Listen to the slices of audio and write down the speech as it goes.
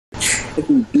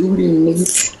who do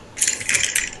this, nigga.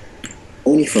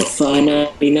 Only for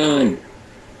 $5.99.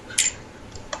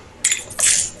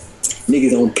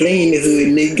 Niggas don't play in the hood,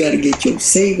 nigga. Gotta get your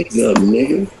savings up,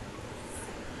 nigga.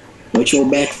 What's your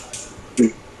back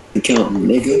account,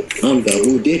 nigga? I'm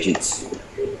double digits.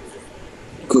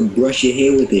 Could brush your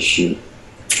hair with this shit.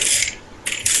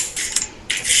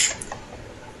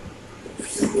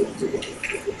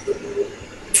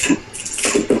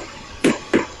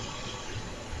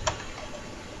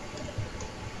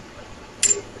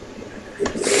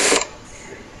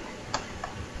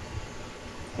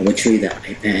 I'm gonna trade the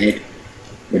iPad,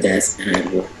 but that's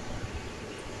Apple.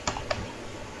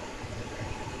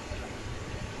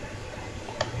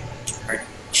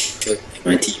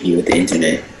 My TV with the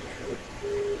internet.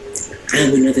 I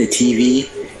have another TV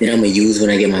that I'm gonna use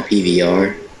when I get my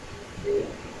PVR.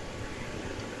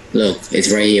 Look,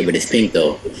 it's right here, but it's pink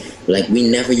though. Like, we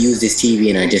never used this TV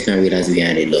and I just now realized we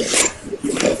had it. Look.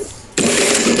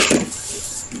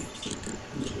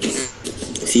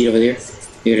 See it over there?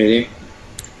 See it over there?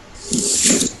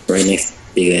 Right next to the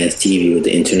big ass TV with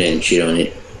the internet and shit on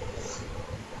it.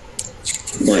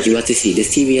 Watch, you about to see. This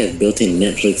TV has built-in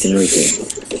Netflix and everything.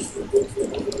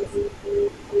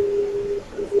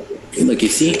 Look, you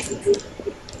see?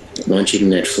 Launching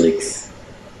Netflix.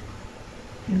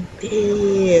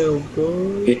 Damn,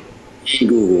 bro. And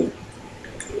Google.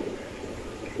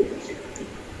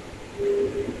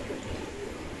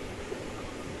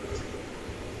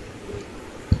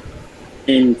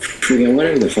 And freaking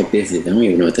whatever the fuck this is. I don't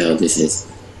even know what the hell this is.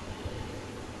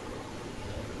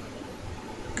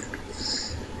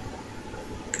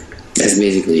 That's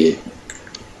basically it.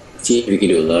 See if we can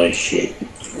do a lot of shit.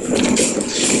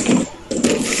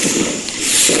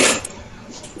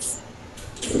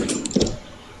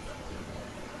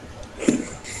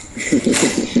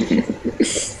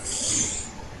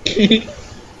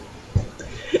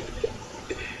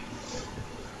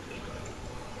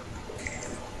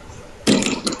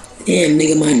 Damn,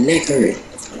 nigga, my neck hurt.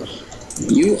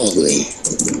 You ugly.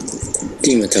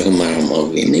 You even talking about I'm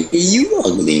ugly, nigga. You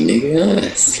ugly, nigga.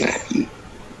 I'll slap you.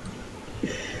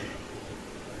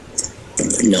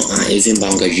 No, I isn't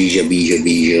Banga Bija Bija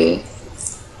Bija.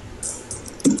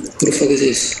 Who the fuck is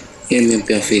this? Yeah, me up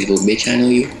on Facebook, bitch. I know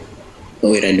you.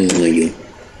 Oh wait, I do know you.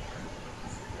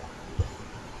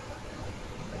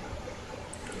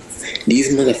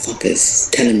 These motherfuckers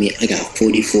telling me I got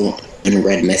 44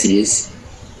 unread messages.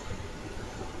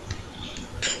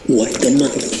 What the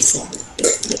motherfucker?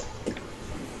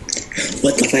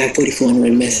 What the fuck? I have 44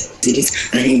 unread messages?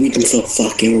 I ain't read them for a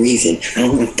fucking reason. I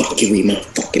don't wanna fucking read my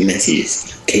fucking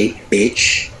messages. Okay,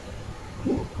 bitch?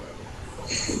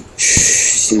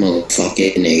 Shh,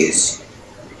 motherfucking niggas.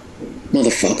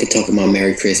 Motherfucker talking about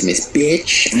Merry Christmas.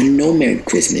 Bitch, I know Merry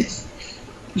Christmas.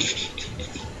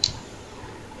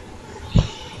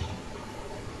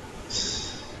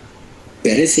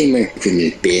 Better say Merry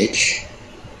Christmas, bitch.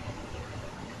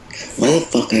 Why the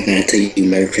fuck I gotta tell you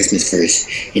Merry Christmas first,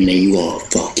 and then you all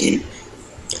fucking...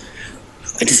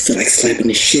 I just feel like slapping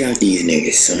the shit out these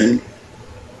niggas, son.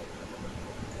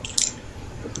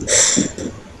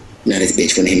 Now this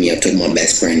bitch wanna hit me up talking about my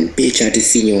best friend. Bitch, I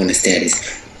just seen you on the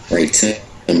status. Right, son?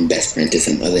 I'm best friend to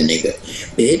some other nigga.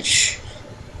 Bitch.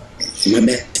 My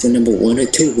best friend number 1 or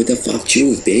 2. What the fuck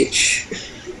choose, bitch?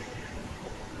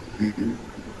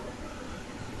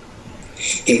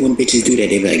 Hey, when bitches do that,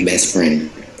 they be like, best friend.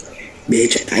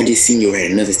 Bitch, I just seen you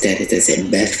at another status that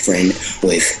said best friend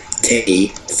with Teddy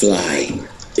Fly.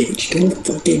 Bitch, don't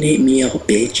fucking hit me up,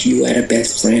 bitch. You had a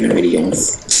best friend already on.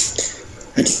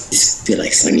 I just feel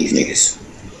like slamming these niggas.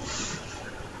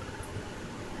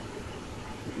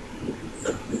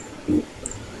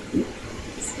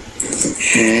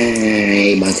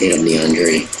 Hey, about to hit up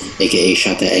DeAndre, aka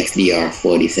Shot the XDR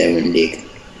 47 Dick.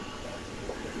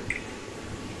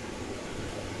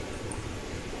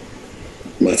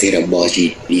 About to hit up Boss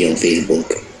GD on Facebook.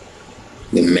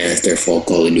 The master for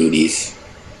Call of Duties.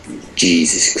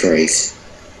 Jesus Christ.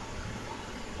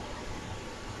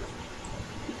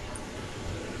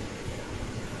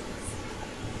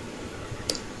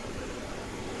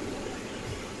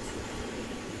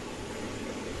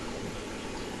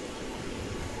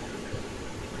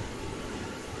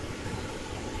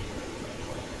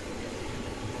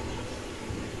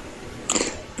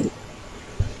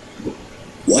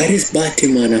 Why does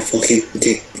Batman fucking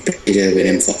take pictures with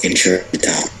him fucking shirt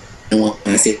off? I want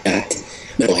to say that,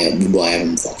 but why have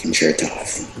him fucking shirt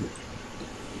off?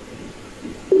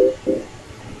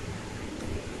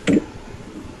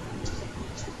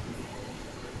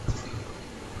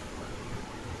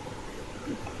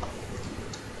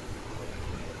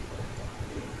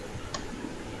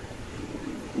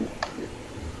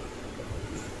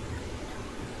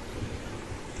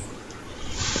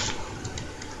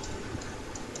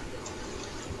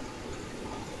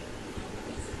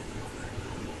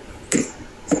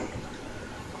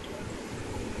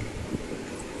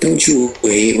 Don't you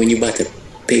hate when you about to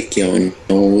pick your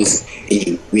nose and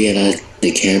you realize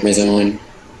the camera's on?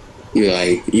 You're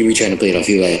like, you be trying to play it off.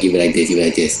 You be like this. You be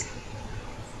like this.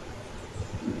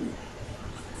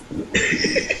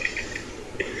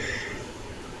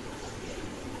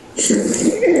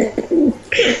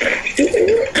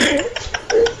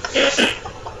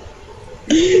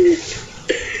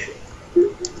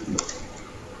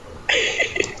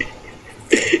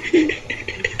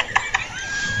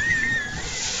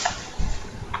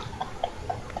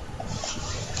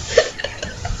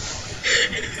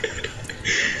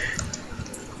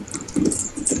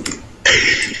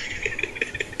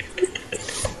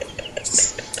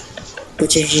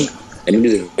 Put your hand. Let me do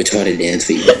the retarded dance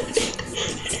for you.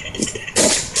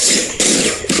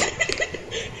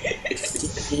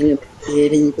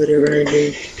 And you put it right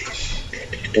there.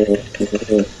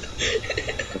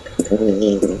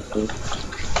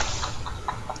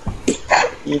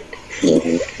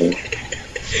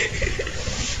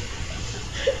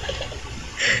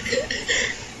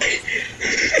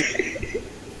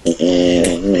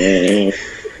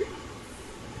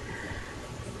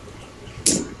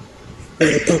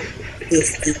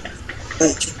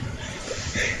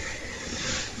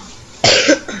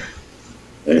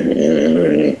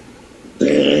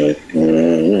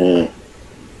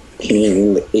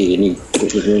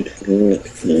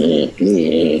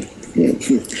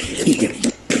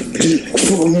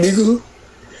 Oh, nigga.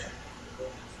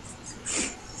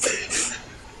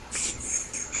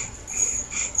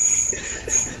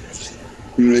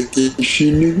 You like that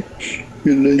shit, nigga?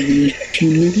 You like that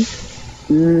shit, nigga?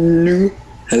 Nigga?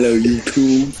 Hello,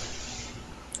 YouTube.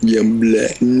 Yeah,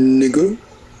 black nigga.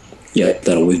 Yeah, I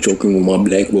thought I was joking with my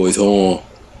black boys, huh?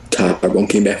 Tyrone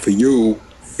came back for you.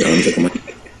 No, I'm joking. My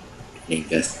name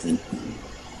Justin.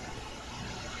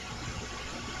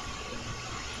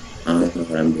 I don't know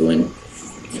what I'm doing.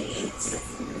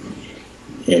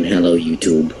 And hello,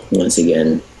 YouTube, once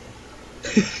again.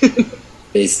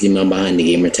 Basically, my behind the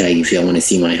gamer tag if y'all want to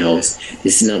see my house.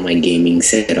 This is not my gaming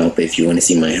setup if you want to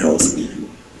see my house.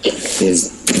 Here's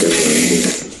the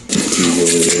TV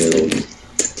over there.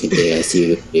 Today I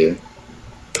see it here.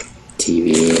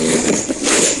 TV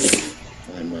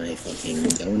on my fucking...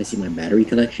 Y'all want to see my battery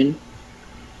collection?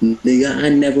 Nigga, I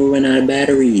never run out of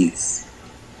batteries.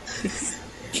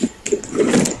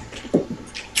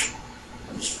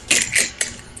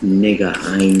 Nigga,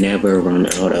 I never run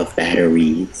out of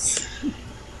batteries.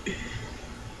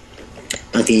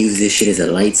 I can use this shit as a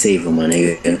lightsaber, my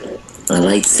nigga. A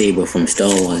lightsaber from Star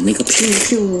Wars, nigga. Pew,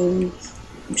 pew.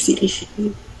 You see this shit,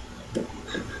 nigga?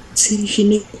 See this shit,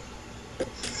 nigga?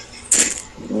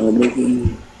 Oh, nigga.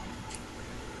 You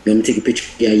want me to take a picture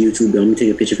for y'all, YouTube? You want me to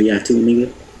take a picture for y'all too, nigga?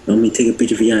 You want me to take a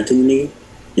picture for y'all too, nigga?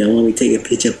 Y'all want me to take a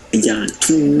picture for y'all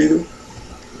too, nigga?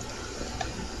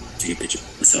 Take a picture of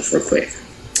myself real quick.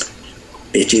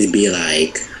 Bitches be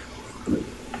like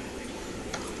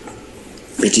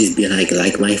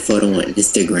my photo on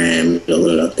Instagram.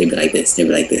 Look, they be like this. They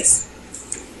be like this.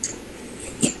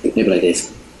 They be like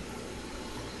this.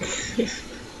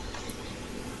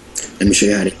 Let me show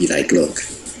you how to be like, look.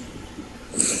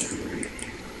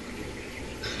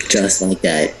 Just like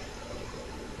that.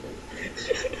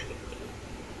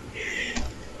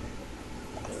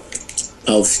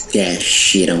 Post that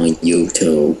shit on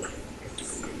YouTube.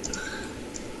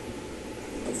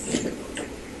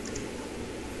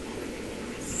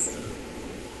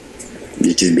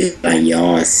 Bitches be like,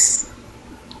 yours.